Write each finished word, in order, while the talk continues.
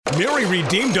Mary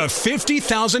redeemed a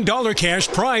 $50,000 cash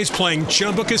prize playing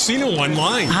Chumba Casino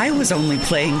online. I was only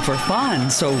playing for fun,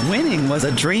 so winning was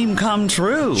a dream come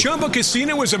true. Chumba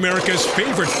Casino is America's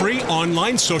favorite free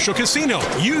online social casino.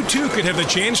 You too could have the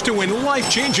chance to win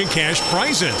life-changing cash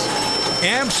prizes.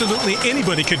 Absolutely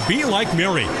anybody could be like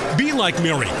Mary. Be like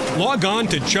Mary. Log on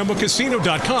to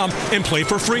ChumbaCasino.com and play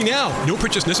for free now. No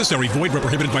purchase necessary. Void where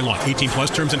prohibited by law. 18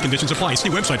 plus terms and conditions apply. See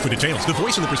website for details. The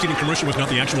voice in the preceding commercial was not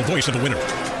the actual voice of the winner.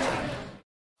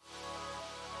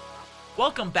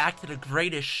 Welcome back to the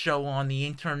greatest show on the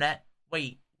internet.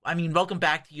 Welcome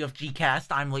back to UFG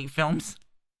Cast. I'm Late Films.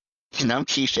 And I'm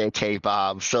K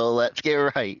Bob, so let's get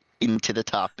right into the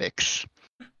topics.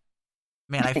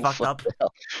 Man, I fucked up.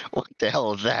 What the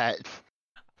hell is that?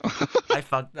 I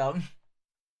fucked up.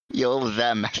 Yo, what was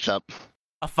that mess up?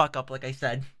 A fuck up, like I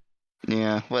said.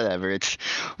 Yeah, whatever.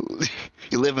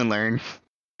 You live and learn.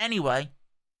 Anyway,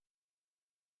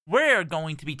 we're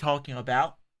going to be talking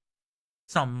about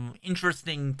some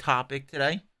interesting topic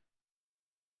today.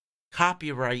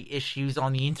 Copyright issues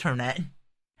on the internet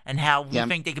and how we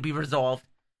think they could be resolved.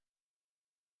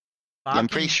 I'm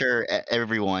pretty sure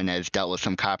everyone has dealt with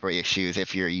some copyright issues.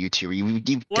 If you're a YouTuber,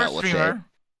 you've dealt with it.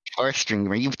 Or a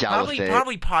streamer, you've dealt with it.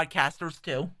 Probably podcasters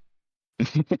too.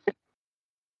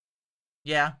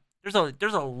 Yeah, there's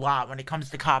a lot when it comes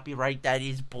to copyright that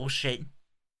is bullshit.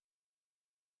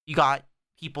 You got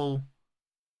people,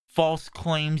 false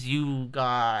claims. You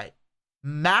got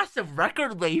massive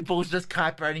record labels just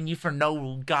copywriting you for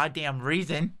no goddamn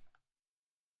reason.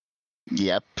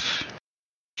 Yep.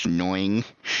 It's annoying.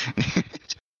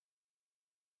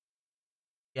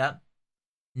 Yep.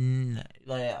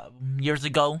 Years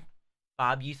ago,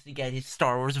 Bob used to get his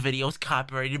Star Wars videos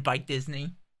copyrighted by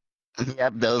Disney.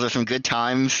 Yep, those are some good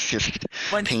times. Just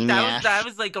pain in the ass. That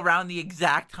was like around the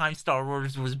exact time Star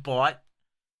Wars was bought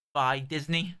by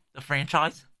Disney. The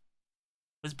franchise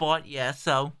was bought. Yeah,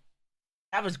 so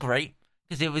that was great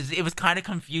because it was kind of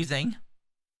confusing.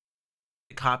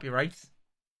 The copyrights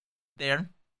there.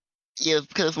 Yeah,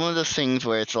 because one of those things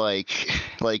where it's like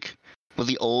with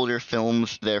the older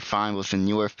films, they're fine. With the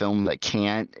newer film, that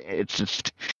can't. It's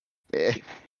just, it's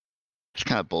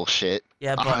kind of bullshit.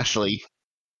 Yeah, honestly.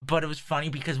 But it was funny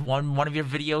because one of your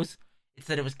videos, it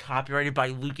said it was copyrighted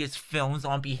by Lucasfilms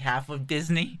on behalf of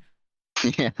Disney.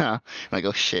 Yeah, like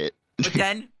oh shit.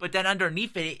 But then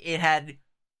underneath it had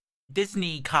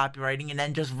Disney copywriting and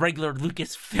then just regular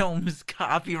Lucasfilms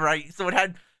copyright. So it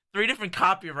had 3 different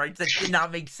copyrights that did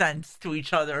not make sense to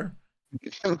each other.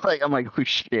 I'm like, oh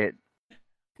shit.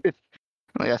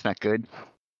 Like, that's not good.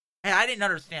 Hey, I didn't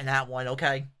understand that one,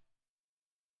 okay?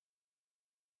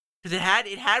 Because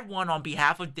it had one on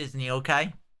behalf of Disney,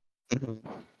 okay? Mm-hmm.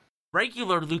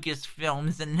 Regular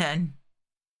Lucasfilms and then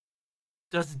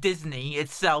just Disney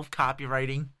itself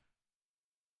copywriting.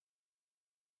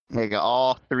 They got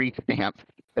all 3 stamps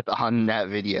on that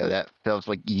video. That was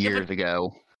like years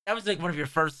ago. That was like one of your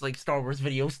first like Star Wars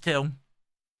videos too.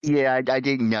 Yeah, I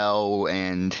didn't know,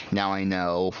 and now I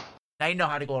know. Now you know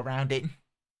how to go around it.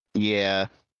 Yeah.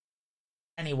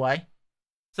 Anyway,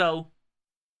 so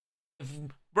if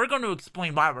we're going to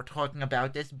explain why we're talking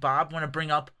about this. Bob, want to bring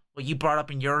up what you brought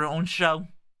up in your own show?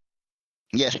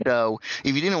 Yes, so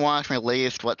if you didn't watch my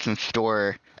latest What's in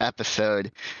Store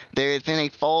episode, there has been a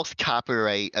false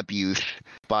copyright abuse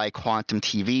by Quantum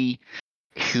TV,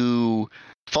 who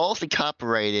falsely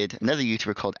copyrighted another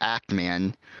YouTuber called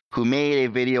Actman, who made a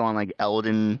video on like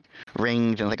Elden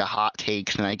Rings and like a hot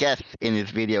takes, and I guess in his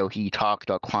video he talked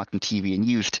about Quantum TV and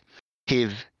used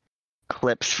his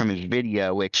clips from his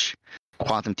video, which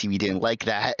Quantum TV didn't like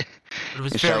that. But it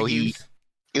was fair use.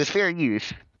 It was fair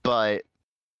use, but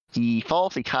he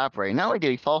falsely copyrighted. Not only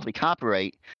did he falsely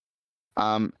copyright,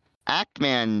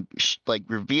 Actman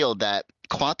revealed that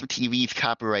Quantum TV's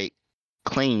copyright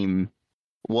claim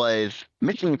was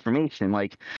missing information,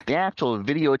 like the actual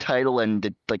video title and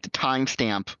the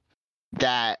timestamp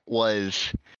that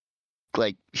was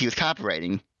like he was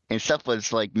copywriting, and stuff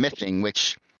was like missing,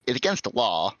 which is against the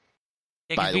law.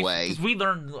 Yeah, by the way,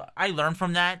 because I learned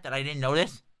from that I didn't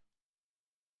notice.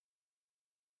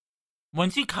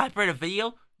 Once you copyright a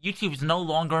video, YouTube's no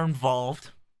longer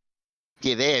involved.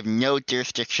 Yeah, they have no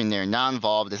jurisdiction. They're not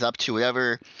involved. It's up to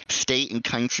whatever state and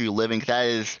country you live in. That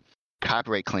is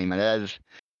copyright claim, and that is,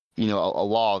 a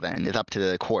law. Then it's up to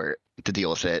the court to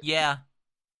deal with it. Yeah,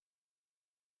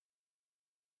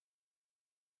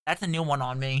 that's a new one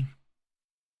on me.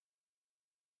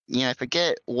 Yeah, I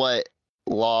forget what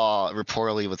law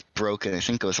reportedly was broken. I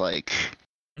think it was like.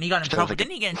 And he got in trouble.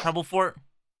 Didn't he get in trouble for it?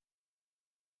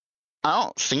 I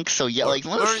don't think so. Yeah, one of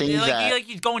the things that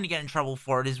he's going to get in trouble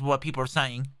for it is what people are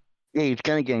saying. Yeah, he's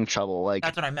gonna get in trouble. Like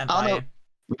that's what I meant by it.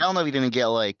 I don't know if you're gonna get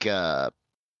like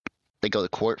they go to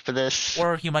court for this.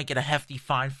 Or he might get a hefty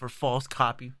fine for false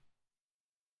copy.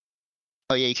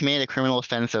 Oh yeah, he committed a criminal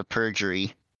offense of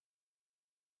perjury.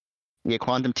 Yeah,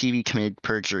 Quantum TV committed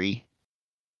perjury.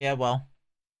 Yeah, well.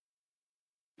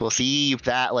 We'll see if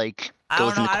that like I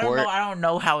goes don't know. into court. I don't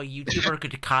know how a YouTuber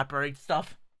could copyright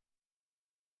stuff.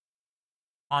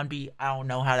 I don't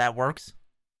know how that works.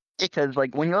 Because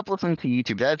like when you're uploading to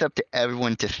YouTube, that's up to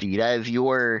everyone to see. That is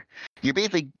you're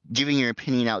basically giving your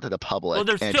opinion out to the public. Well,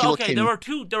 there's and two. people Okay, can-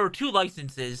 there were two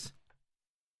licenses.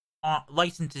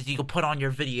 Licenses you could put on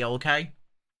your video. Okay.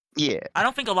 Yeah. I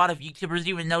don't think a lot of YouTubers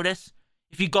even notice.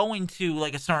 If you go into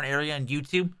like a certain area on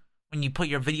YouTube, when you put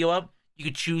your video up, you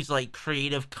could choose like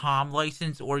Creative Commons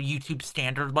license or YouTube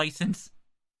Standard license.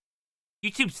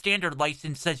 YouTube Standard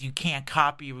license says you can't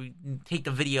copy take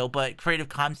the video, but Creative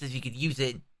Commons says you could use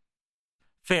it.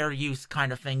 Fair use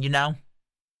kind of thing, you know?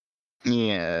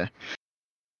 Yeah.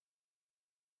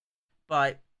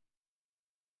 But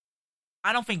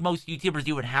I don't think most YouTubers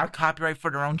even have copyright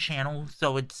for their own channel,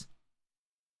 so it's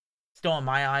still in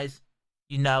my eyes,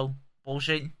 you know,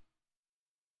 bullshit.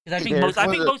 Because I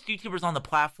think most YouTubers on the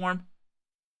platform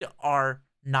are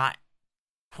not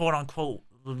quote unquote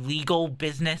legal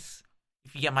business,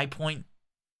 if you get my point.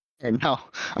 And no,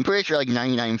 I'm pretty sure like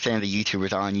 99% of the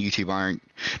YouTubers on YouTube aren't.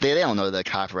 They don't know the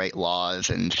copyright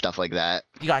laws and stuff like that.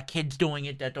 You got kids doing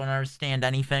it that don't understand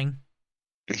anything.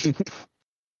 To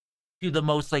the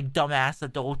most like dumbass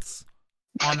adults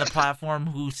on the platform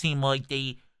who seem like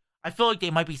I feel like they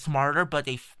might be smarter, but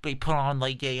they put on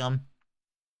like a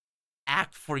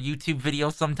act for YouTube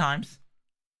videos sometimes.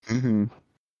 Mm-hmm.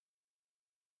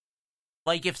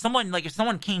 Like if someone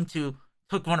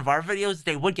took one of our videos,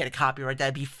 they would get a copyright.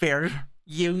 That'd be fair.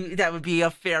 That would be a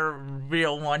fair,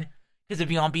 real one, because it'd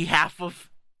be on behalf of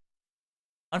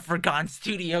Unforgotten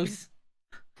Studios.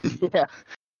 Yeah,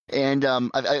 and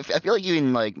I feel like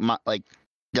even like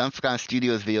the Unforgotten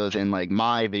Studios videos and like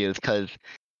my videos, because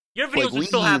your videos would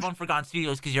still have Unforgotten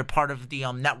Studios because you're part of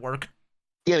the network.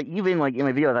 Yeah, even like in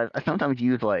my videos, I sometimes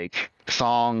use like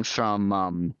songs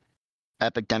from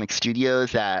Epidemic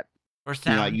Studios that. Or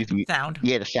sound. Sound.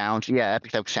 Yeah, the sounds. Yeah,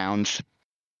 Epic Sounds.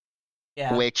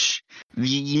 Yeah. Which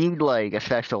you need like a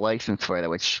special license for that,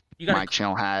 which my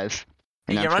channel has.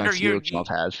 And Unforgotten Studios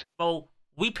has. Well,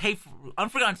 we pay for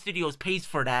Unforgotten Studios pays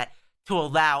for that to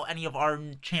allow any of our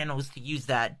channels to use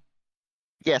that.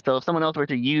 Yeah, so if someone else were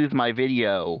to use my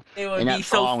video and that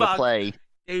song would play,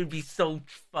 they would be so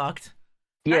fucked.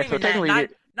 Yeah, so technically,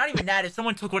 not even that. If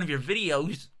someone took one of your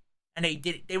videos and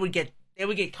they would get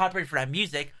copyrighted for that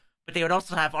music. But they would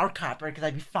also have our copyright because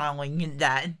I'd be filing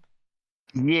that.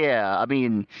 Yeah, I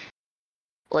mean,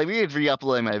 like, we just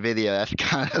re-uploading my video. That's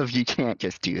kind of, you can't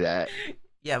just do that.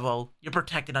 Yeah, well, you're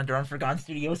protected under Unforgotten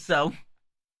Studios, so.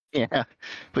 Yeah,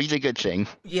 which is a good thing.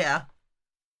 Yeah.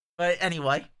 But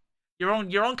anyway, your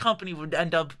own company would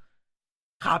end up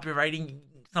copywriting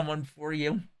someone for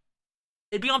you.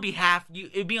 It'd be on behalf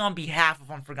of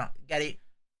Unforgotten. Get it?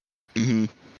 Mm-hmm.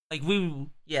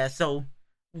 Like, so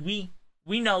we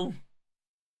know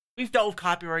we've dealt with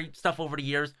copyright stuff over the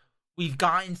years. We've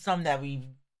gotten some that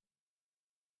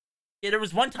there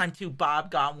was one time too, Bob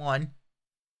got one.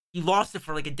 He lost it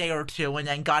for like a day or two and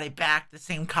then got it back, the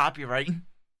same copyright.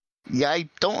 Yeah, I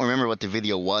don't remember what the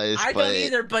video was. I don't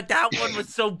either, but that one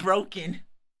was so broken.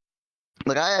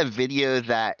 Like, I have videos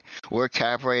that were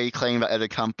copyright claimed by other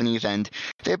companies, and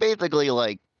they're basically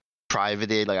like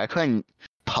privated. Like, I couldn't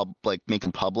make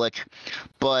them public,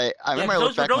 but I remember I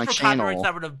looked back on my channel. Copyrights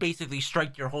that would have basically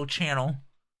striked your whole channel.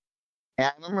 And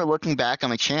I remember looking back on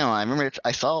my channel. I remember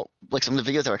I saw like some of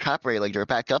the videos that were copyrighted, like they're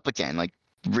back up again. Like,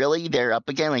 really, they're up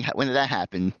again? Like, when did that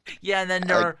happen? Yeah, and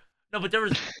then but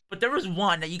there was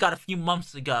one that you got a few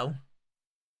months ago,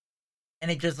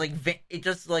 and it just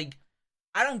like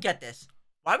I don't get this.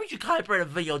 Why would you copyright a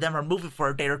video, then remove it for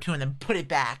a day or two, and then put it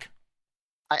back?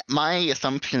 My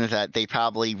assumption is that they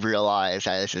probably realize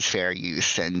that this is fair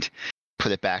use and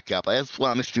put it back up. That's what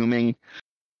I'm assuming.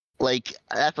 Like,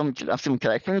 that's what I'm assuming,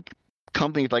 because I think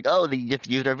companies like, oh, they just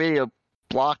use our video,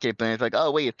 block it, but it's like,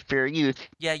 oh, wait, it's fair use.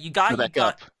 Yeah, but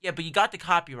you got the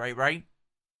copyright, right?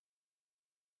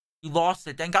 You lost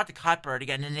it, then got the copyright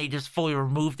again, and they just fully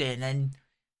removed it, and then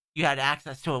you had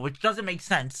access to it, which doesn't make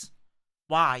sense.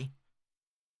 Why?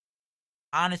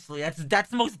 Honestly, that's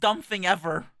the most dumb thing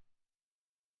ever.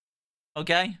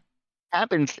 Okay?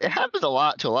 It happens a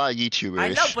lot to a lot of YouTubers. I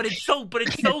know, but it's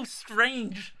so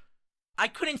strange. I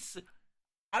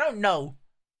don't know.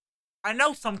 I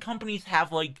know some companies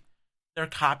have like their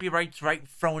copyrights right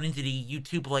thrown into the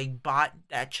YouTube like bot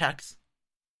that checks.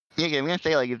 Yeah, I'm gonna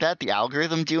say, like, is that the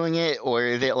algorithm doing it, or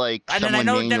is it like And then someone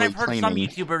manually I've heard some claiming?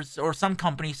 YouTubers or some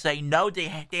companies say no, they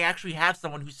actually have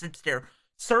someone who sits there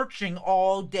searching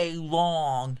all day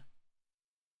long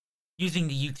using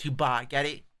the YouTube bot. Get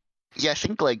it? Yeah, I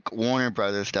think like Warner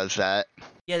Brothers does that.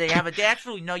 Yeah, they have it. They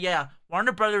actually no, yeah.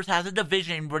 Warner Brothers has a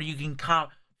division where you can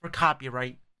for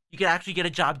copyright. You can actually get a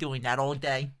job doing that all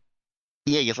day.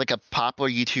 Yeah, it's like a popular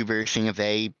YouTuber seeing if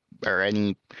they or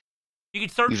any You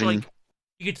could search using.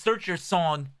 you could search your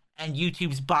song and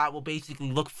YouTube's bot will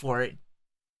basically look for it.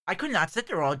 I could not sit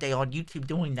there all day on YouTube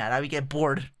doing that. I would get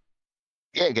bored.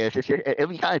 Yeah, I guess it'd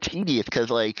be kind of tedious because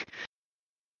like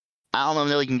I don't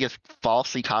know if you can just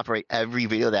falsely copyright every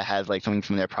video that has like something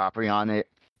from their property on it,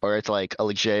 or it's like a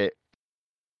legit.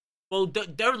 Well,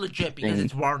 they're legit because thing.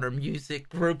 it's Warner Music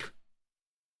Group.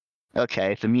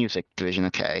 Okay, it's a music division.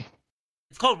 Okay.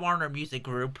 It's called Warner Music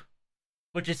Group,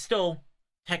 which is still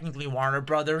technically Warner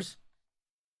Brothers.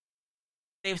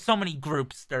 They have so many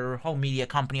groups, their whole media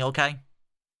company, okay?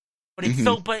 But it's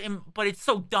so but it's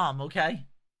so dumb, okay?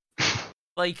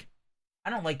 Like, I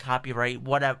don't like copyright.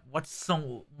 What's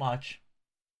so much?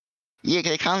 Yeah,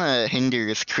 'cause it kind of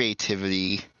hinders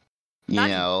creativity. You Not-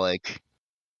 know, like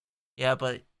Yeah,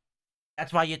 but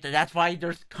that's why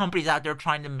there's companies out there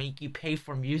trying to make you pay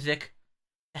for music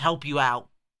to help you out.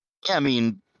 yeah, I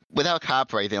mean, without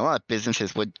copyright, then a lot of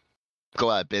businesses would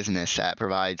go out of business that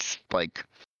provides like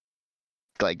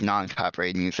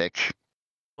non-copyrighted music.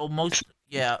 Well,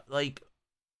 like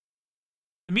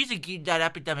the music that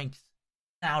Epidemic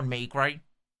Sound make, right,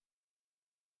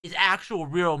 is actual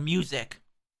real music.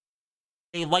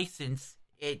 They license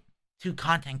it to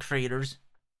content creators.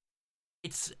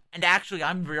 And actually,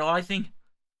 I'm realizing,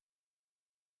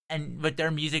 and with their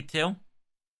music too,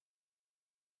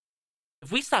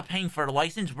 if we stop paying for the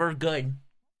license, we're good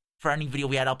for any video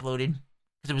we had uploaded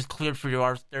because it was cleared for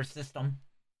their system.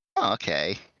 Oh,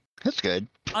 okay, that's good.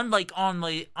 Unlike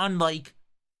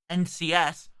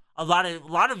NCS, a lot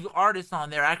of artists on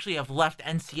there actually have left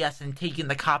NCS and taken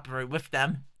the copyright with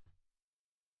them.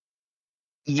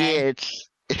 Yeah,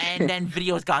 And then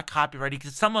videos got copyrighted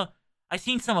because I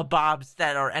seen some of Bob's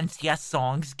that are NCS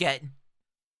songs get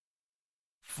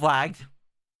flagged.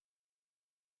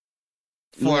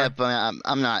 Yeah, but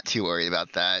I'm not too worried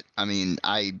about that. I mean,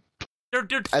 They're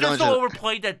so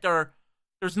overplayed that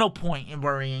there's no point in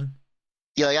worrying.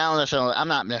 Yeah, like, I'm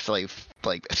not necessarily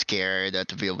like scared that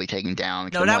the video will be taken down.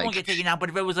 No, that won't get taken down. But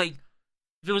if it was like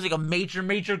a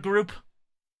major group,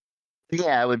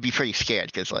 yeah, I would be pretty scared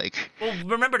because like. Well,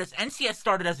 remember this. NCS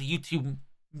started as a YouTube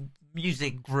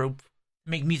music group,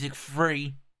 make music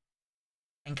free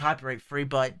and copyright free,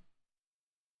 but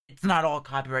it's not all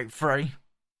copyright free.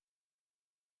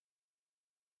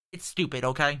 It's stupid,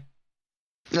 okay?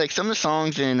 Like some of the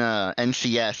songs in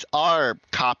NCS are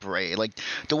copyrighted. Like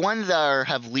the ones that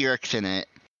have lyrics in it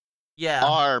Yeah,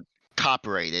 are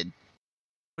copyrighted.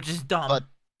 which is dumb. But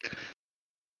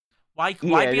why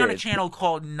yeah, be it on a is. channel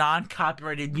called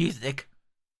non-copyrighted music?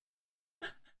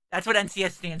 That's what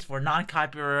NCS stands for,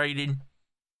 non-copyrighted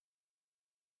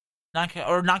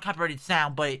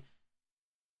sound, but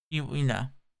you know,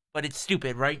 but it's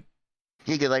stupid, right?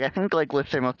 Yeah, 'cause, like I think like with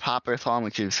their most popular song,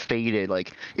 which is "Faded,"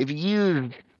 like if you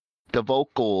use the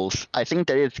vocals, I think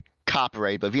that is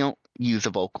copyright. But if you don't use the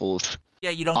vocals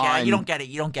Yeah, you don't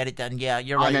get it then. Yeah,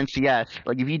 you're on right. NCS,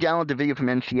 like if you download the video from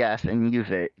NCS and use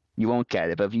it, you won't get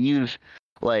it. But if you use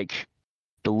like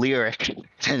the lyrics,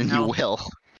 then No. you will.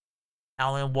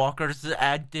 Alan Walker's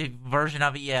version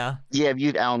of it, yeah. Yeah, if you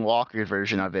use Alan Walker's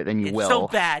version of it, then you It's will. so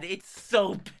bad. It's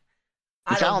so.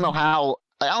 I don't know how.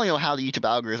 I don't know how the YouTube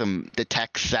algorithm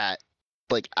detects that.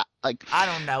 Like, I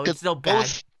don't know. It's 'cause so bad.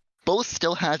 both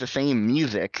still has the same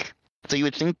music, so you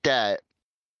would think that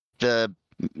the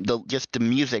just the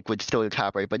music would still be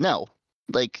copyright, but no.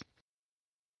 Like,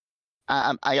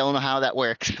 I don't know how that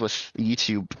works with the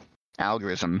YouTube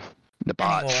algorithm, the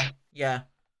bots. Anymore. Yeah.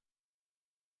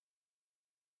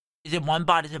 Is it one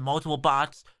bot? Is it multiple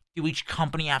bots? Do each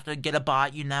company have to get a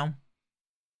bot? You know.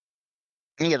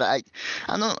 Yeah, I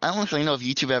don't really know if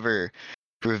YouTube ever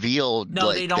revealed. No,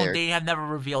 like, they don't. their- They have never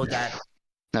revealed that.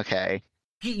 Okay.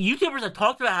 YouTubers have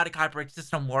talked about how the copyright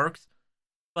system works,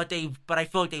 but I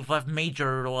feel like they've left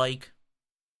major like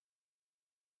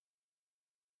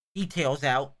details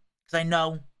out.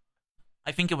 Because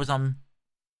I think it was the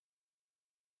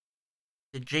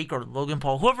Jake or Logan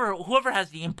Paul, whoever has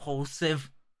the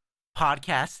Impulsive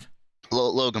podcast.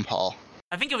 Logan Paul.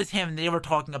 I think it was him. They were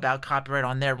talking about copyright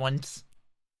on there once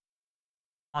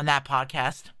on that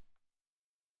podcast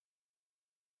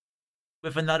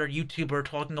with another YouTuber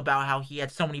talking about how he had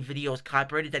so many videos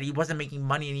copyrighted that he wasn't making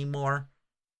money anymore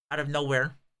out of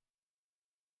nowhere.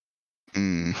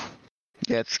 Mm.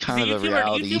 Yeah, it's kind The of a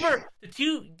reality. the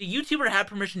YouTuber had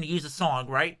permission to use the song,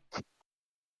 right?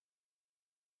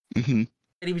 Mm-hmm.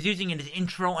 That he was using in his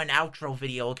intro and outro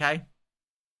video, okay?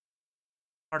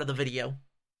 Part of the video.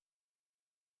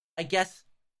 I guess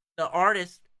the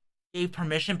artist gave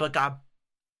permission but got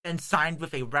then signed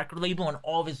with a record label, and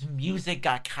all of his music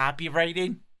got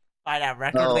copyrighted by that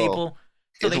record Oh. label.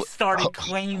 So they It's- started oh.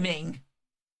 claiming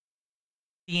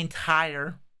the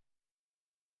entire.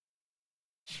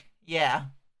 Yeah.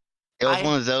 It was I-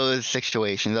 one of those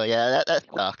situations. Oh, yeah, that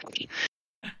sucks.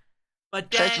 But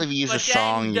then, Especially if you use but a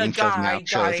song then you the intros and guy got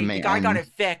outros, it. The guy got man. it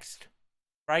fixed,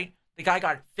 right? The guy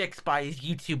got it fixed by his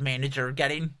YouTube manager.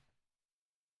 Getting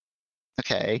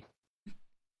Okay.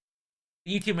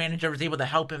 the YouTube manager was able to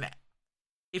help him.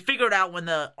 They figured out when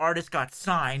the artist got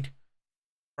signed,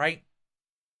 right?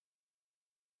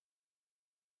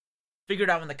 Figured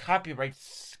out when the copyright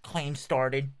claim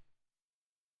started.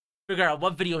 Figured out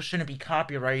what videos shouldn't be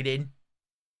copyrighted,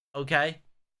 okay?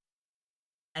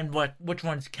 And which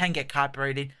ones can get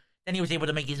copyrighted. Then he was able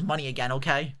to make his money again,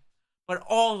 okay? But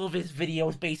all of his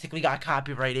videos basically got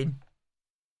copyrighted.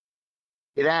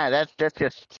 Yeah, that's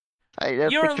just.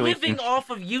 That You're situation- living off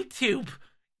of YouTube.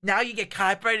 Now you get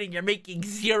copyrighted and you're making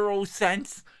 0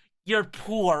 cents. You're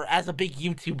poor as a big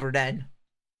YouTuber then.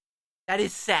 That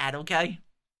is sad, okay?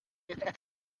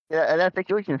 Yeah, that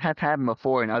situation has happened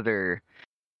before in other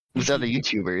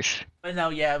YouTubers. But no,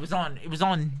 yeah, it was on,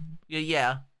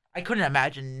 yeah. I couldn't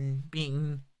imagine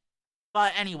being,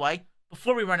 but anyway,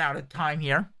 before we run out of time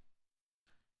here,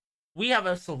 we have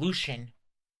a solution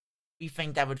we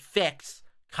think that would fix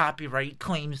copyright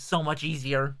claims so much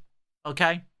easier,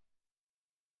 okay?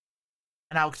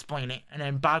 And I'll explain it, and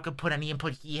then Bob could put any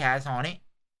input he has on it.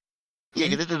 Yeah,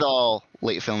 'cause this is all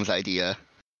Late Film's idea.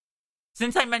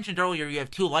 Since I mentioned earlier you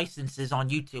have 2 licenses on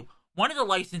YouTube, one of the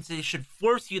licenses should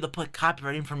force you to put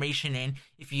copyright information in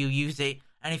if you use it,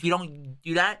 and if you don't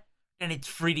do that, then it's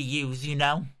free to use, you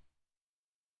know?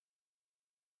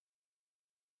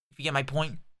 If you get my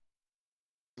point?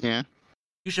 Yeah.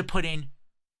 You should put in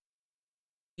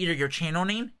either your channel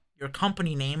name, your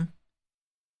company name.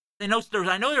 I know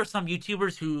there's some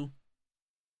YouTubers who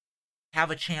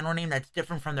have a channel name that's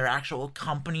different from their actual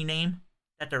company name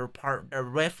that they're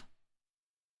with.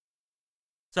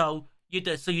 So you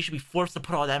should be forced to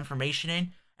put all that information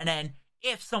in, and then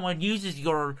if someone uses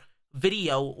your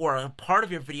video or a part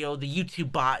of your video, the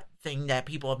YouTube bot thing that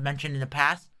people have mentioned in the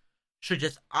past should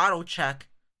just auto check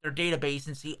their database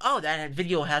and see, oh, that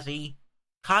video has a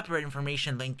copyright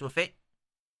information linked with it.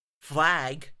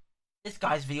 Flag this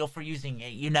guy's video for using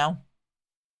it, you know?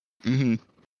 Mm-hmm.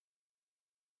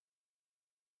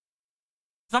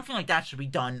 Something like that should be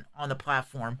done on the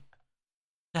platform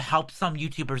to help some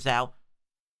YouTubers out.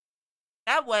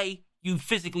 That way, you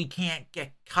physically can't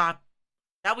get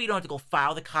that way you don't have to go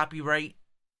file the copyright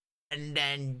and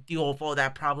then deal with all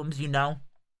that problems, you know?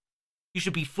 You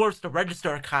should be forced to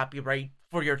register a copyright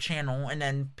for your channel and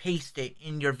then paste it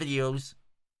in your videos.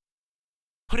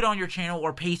 Put it on your channel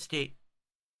or paste it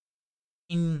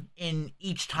in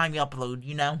each time you upload,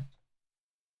 you know?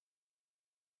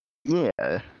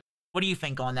 Yeah. What do you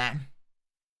think on that?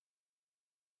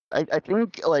 I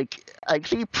think, like, I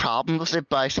see problems with it,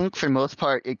 but I think for the most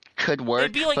part it could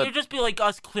work. It'd just be like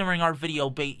us clearing our video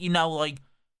bait, you know, like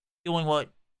doing what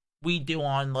we do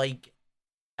on like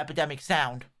Epidemic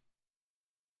Sound.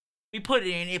 We put it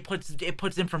in, it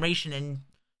puts information in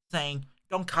saying,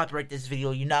 don't copyright this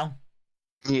video, you know?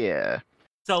 Yeah.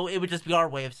 So it would just be our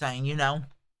way of saying, you know?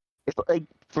 It's like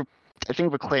I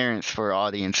think for clearance for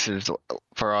audiences,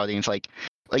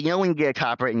 like you know when you get a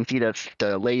copyright and you see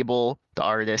the label, the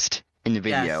artist in the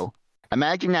video. Yes.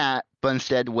 Imagine that, but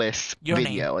instead with Your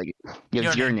video, name. like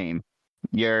it's your name,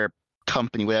 your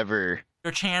company, whatever,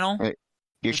 Your channel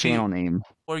your channel name.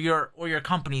 or your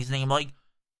company's name. Like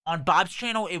on Bob's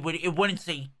channel, it wouldn't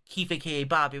say Keith aka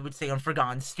Bob, it would say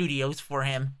Unforgotten Studios for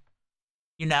him.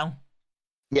 You know?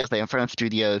 Yes, like Unforgotten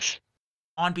Studios.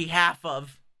 On behalf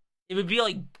of, it would be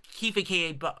like Keith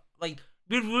aka Bob. Like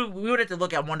we would have to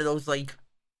look at one of those like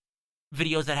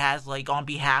videos that has like on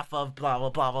behalf of blah blah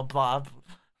blah blah blah,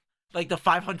 like the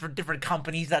 500 different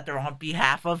companies that they're on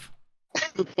behalf of.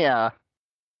 Yeah.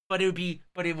 But it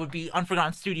would be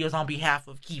Unforgotten Studios on behalf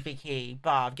of Keith aka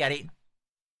Bob. Get it?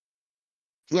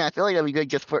 Yeah, I feel like that'd be good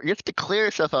just to clear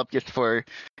stuff up, just for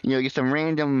just some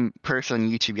random person on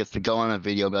YouTube gets to go on a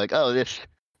video and be like, oh, this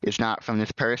is not from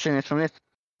this person, it's from this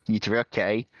YouTuber.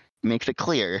 Okay, makes it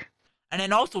clear. And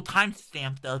then also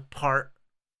timestamp the part.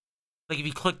 Like if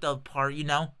you click the part,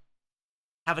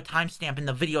 have a timestamp in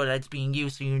the video that's being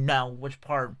used so you know which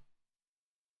part.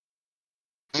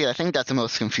 Yeah, I think that's the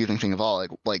most confusing thing of all.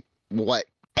 Like what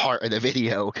part of the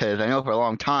video, because I know for a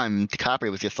long time the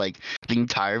copyright was just like the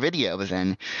entire video, but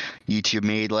then YouTube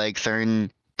made like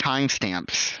certain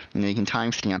timestamps, and you can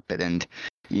timestamp it and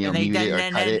and mute it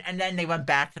or cut it. And then they went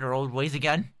back to their old ways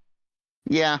again.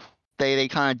 Yeah, they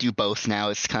kind of do both now.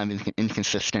 It's kind of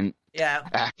inconsistent. Yeah.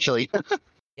 Actually.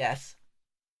 Yes.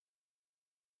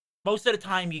 Most of the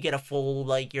time, you get a full,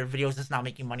 like, your videos is not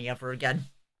making money ever again.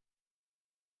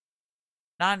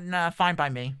 Not fine by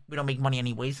me. We don't make money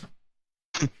anyways.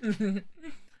 We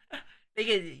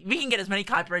can get as many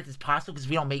copyrights as possible because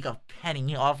we don't make a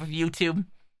penny off of YouTube.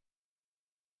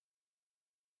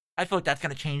 I feel like that's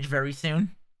going to change very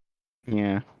soon.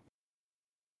 Yeah.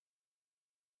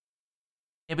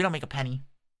 Yeah, we don't make a penny.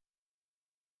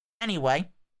 Anyway,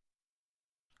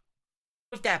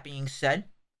 with that being said,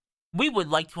 we would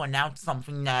like to announce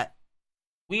something that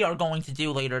we are going to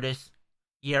do later this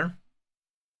year.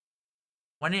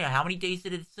 How many days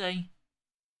did it say?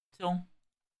 Till?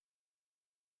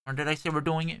 Or did I say we're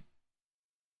doing it?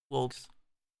 Well,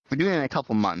 we're doing it in a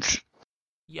couple months.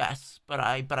 Yes, but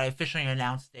I officially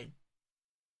announced it.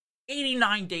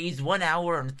 89 days, 1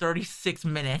 hour, and 36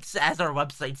 minutes, as our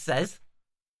website says.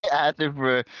 As of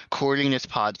recording this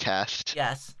podcast.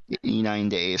 Yes. 89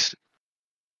 days.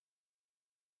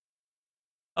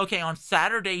 Okay, on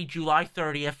Saturday, July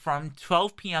 30th, from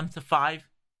 12 p.m. to 5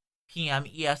 p.m.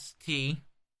 EST,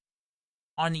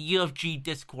 on the U of G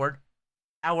Discord,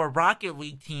 our Rocket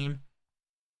League team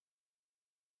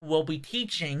will be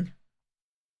teaching,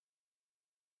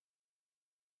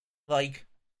 like,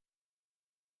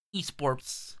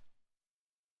 esports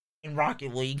in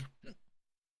Rocket League.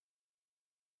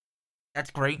 That's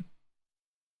great.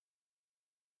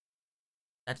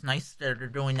 That's nice that they're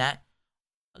doing that.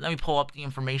 Let me pull up the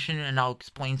information and I'll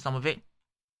explain some of it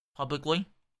publicly.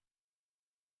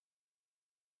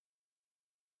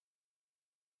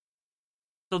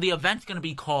 So the event's going to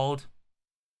be called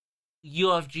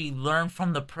UFG Learn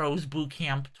from the Pros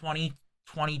Bootcamp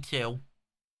 2022.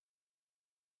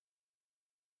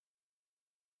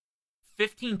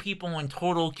 15 people in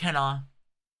total can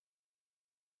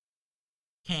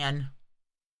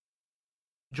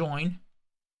join.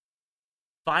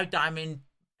 5 diamond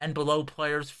and below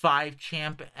players, 5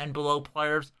 champ and below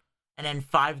players, and then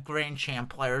 5 grand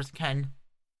champ players can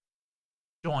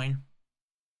join.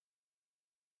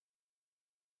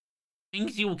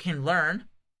 Things you can learn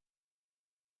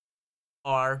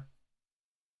are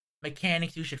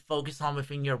mechanics you should focus on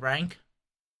within your rank.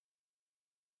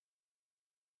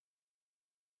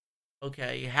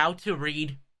 Okay, how to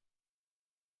read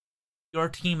your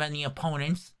team and the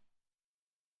opponents.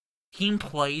 Team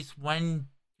plays, when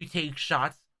to take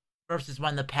shots versus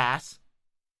when to pass.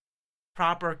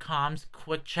 Proper comms,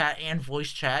 quick chat, and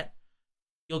voice chat.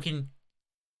 You'll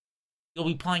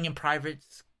be playing in private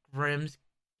scrims,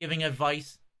 giving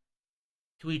advice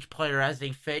to each player as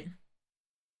they fit.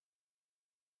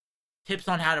 Tips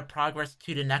on how to progress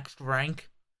to the next rank,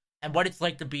 and what it's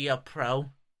like to be a pro.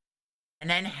 And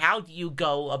then how do you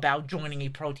go about joining a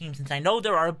pro team, since I know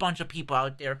there are a bunch of people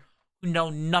out there who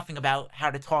know nothing about how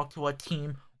to talk to a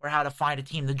team or how to find a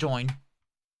team to join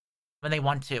when they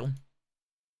want to.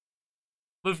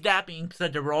 With that being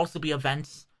said, there will also be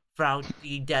events throughout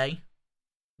the day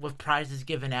with prizes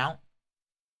given out.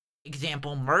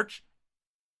 Example, merch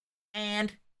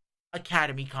and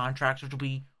academy contracts, which will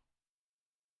be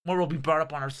more will be brought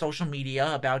up on our social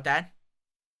media about that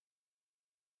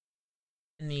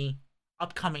in the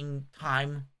upcoming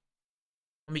time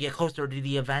when we get closer to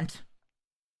the event.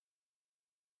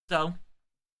 So,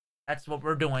 that's what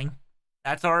we're doing.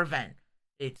 That's our event.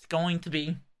 It's going to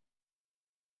be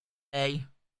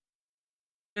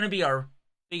our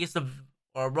biggest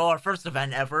our first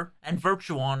event ever, and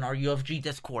virtual on our UFG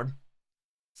Discord.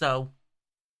 So,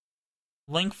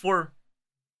 there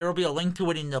will be a link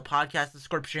to it in the podcast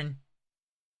description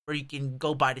where you can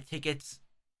go buy the tickets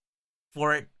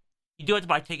for it. You do have to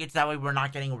buy tickets, that way we're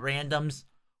not getting randoms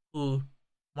who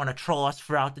want to troll us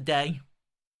throughout the day.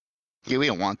 Yeah, we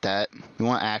don't want that. We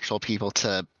want actual people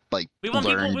to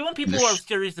learn. We want people who are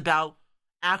serious about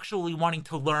actually wanting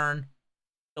to learn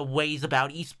the ways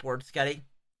about esports. Get it?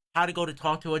 How to go to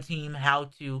talk to a team, how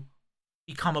to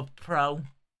become a pro,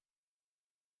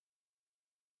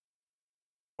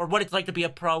 or what it's like to be a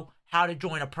pro, how to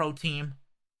join a pro team.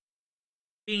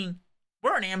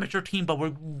 We're an amateur team, but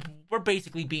we're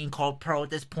basically being called pro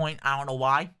at this point. I don't know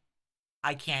why.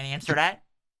 I can't answer that.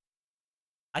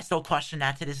 I still question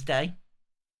that to this day.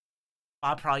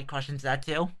 Bob probably questions that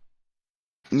too.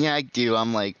 Yeah, I do.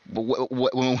 I'm like,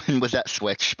 when was that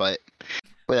switch? But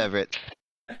whatever.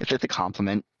 It's just a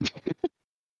compliment.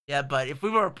 Yeah, but if we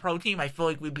were a pro team, I feel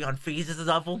like we'd be on FaZe's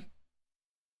level.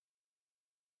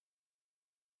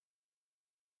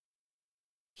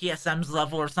 TSM's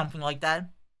level or something like that.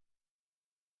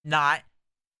 Not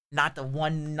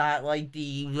like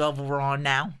the level we're on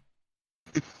now.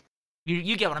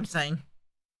 You get what I'm saying?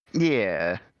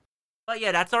 Yeah. But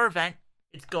yeah, that's our event.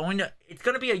 It's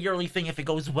gonna be a yearly thing if it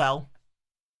goes well.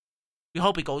 We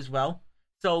hope it goes well.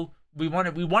 So we want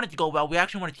it to go well. We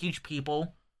actually want to teach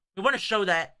people. We want to show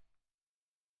that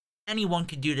anyone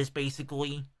can do this,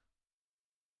 basically.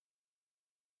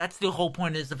 That's the whole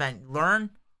point of this event. Learn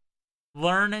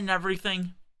and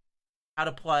everything. How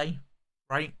to play,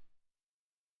 right?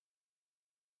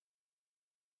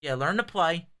 Yeah, learn to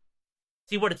play.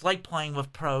 See what it's like playing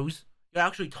with pros. You'll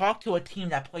actually talk to a team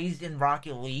that plays in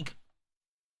Rocket League.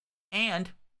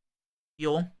 And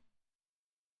you'll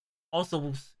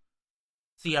also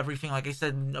see everything, like I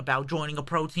said, about joining a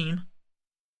pro team.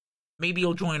 Maybe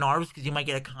you'll join ours because you might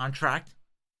get a contract.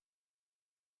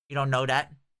 You don't know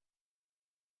that.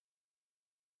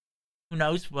 Who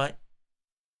knows? But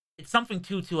it's something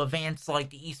to advance like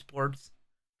the esports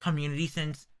community,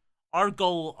 since our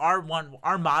goal, our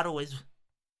motto is,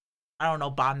 I don't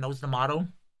know, Bob knows the motto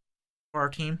for our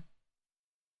team.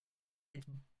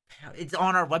 It's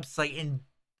on our website, and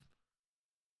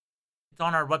it's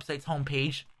on our website's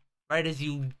homepage. Right as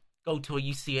you go to it,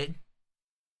 you see it.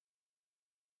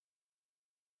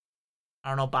 I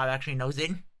don't know if Bob actually knows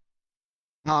it.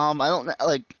 I don't know,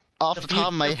 like, off the top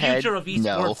of my head, the future of esports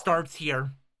no. starts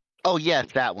here. Oh, yes,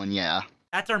 that one, yeah.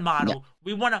 That's our motto.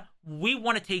 Yeah. We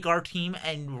wanna take our team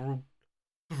and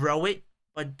grow it,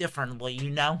 but differently, you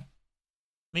know?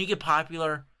 Make it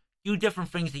popular, do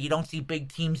different things that you don't see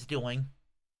big teams doing.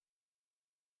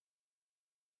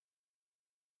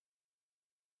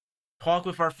 Talk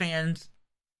with our fans.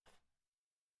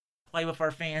 Play with our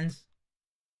fans.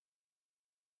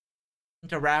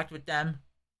 Interact with them.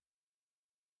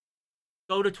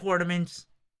 Go to tournaments.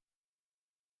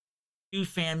 Do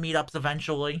fan meetups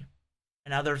eventually.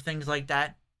 And other things like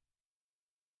that.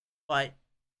 But,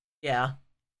 yeah.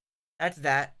 That's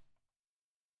that.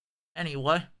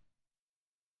 Anyway,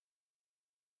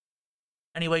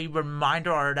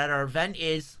 reminder that our event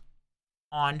is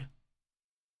on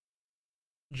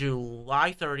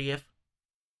July 30th,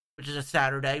 which is a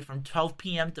Saturday, from 12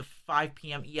 p.m. to 5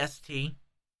 p.m. EST.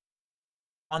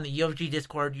 On the UFG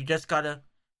Discord, you just gotta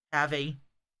have a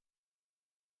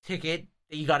ticket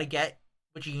that you gotta get,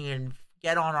 which you can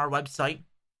get on our website.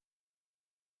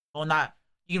 Well,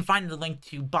 you can find the link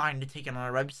to buying the ticket on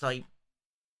our website.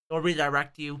 It'll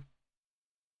redirect you.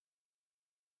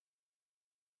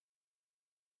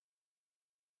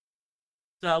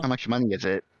 So, how much money is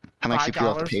it? How much do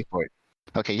people have to pay for it?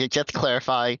 Okay, just to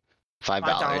clarify,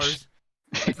 $5.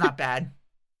 It's not bad.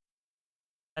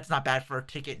 That's not bad for a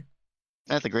ticket.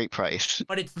 That's a great price.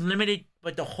 But it's limited,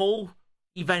 but the whole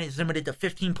event is limited to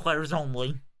 15 players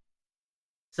only.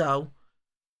 So,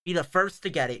 be the first to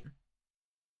get it.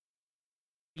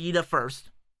 Be the first.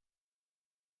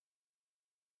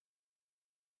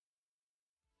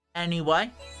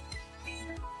 Anyway,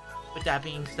 with that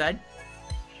being said,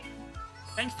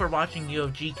 thanks for watching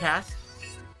UFG Cast.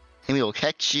 And we will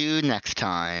catch you next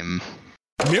time.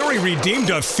 Mary redeemed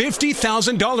a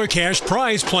 $50,000 cash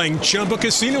prize playing Chumba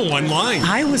Casino online.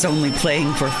 I was only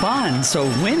playing for fun, so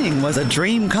winning was a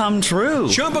dream come true.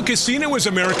 Chumba Casino is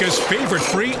America's favorite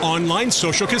free online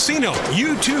social casino.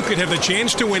 You too could have the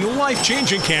chance to win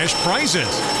life-changing cash prizes.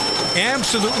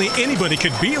 Absolutely anybody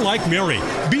could be like Mary.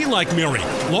 Be like Mary.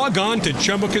 Log on to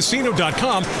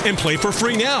ChumbaCasino.com and play for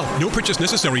free now. No purchase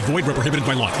necessary. Void where prohibited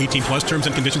by law. 18 plus terms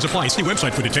and conditions apply. See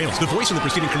website for details. The voice in the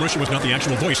preceding commercial was not the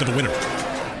actual voice of the winner.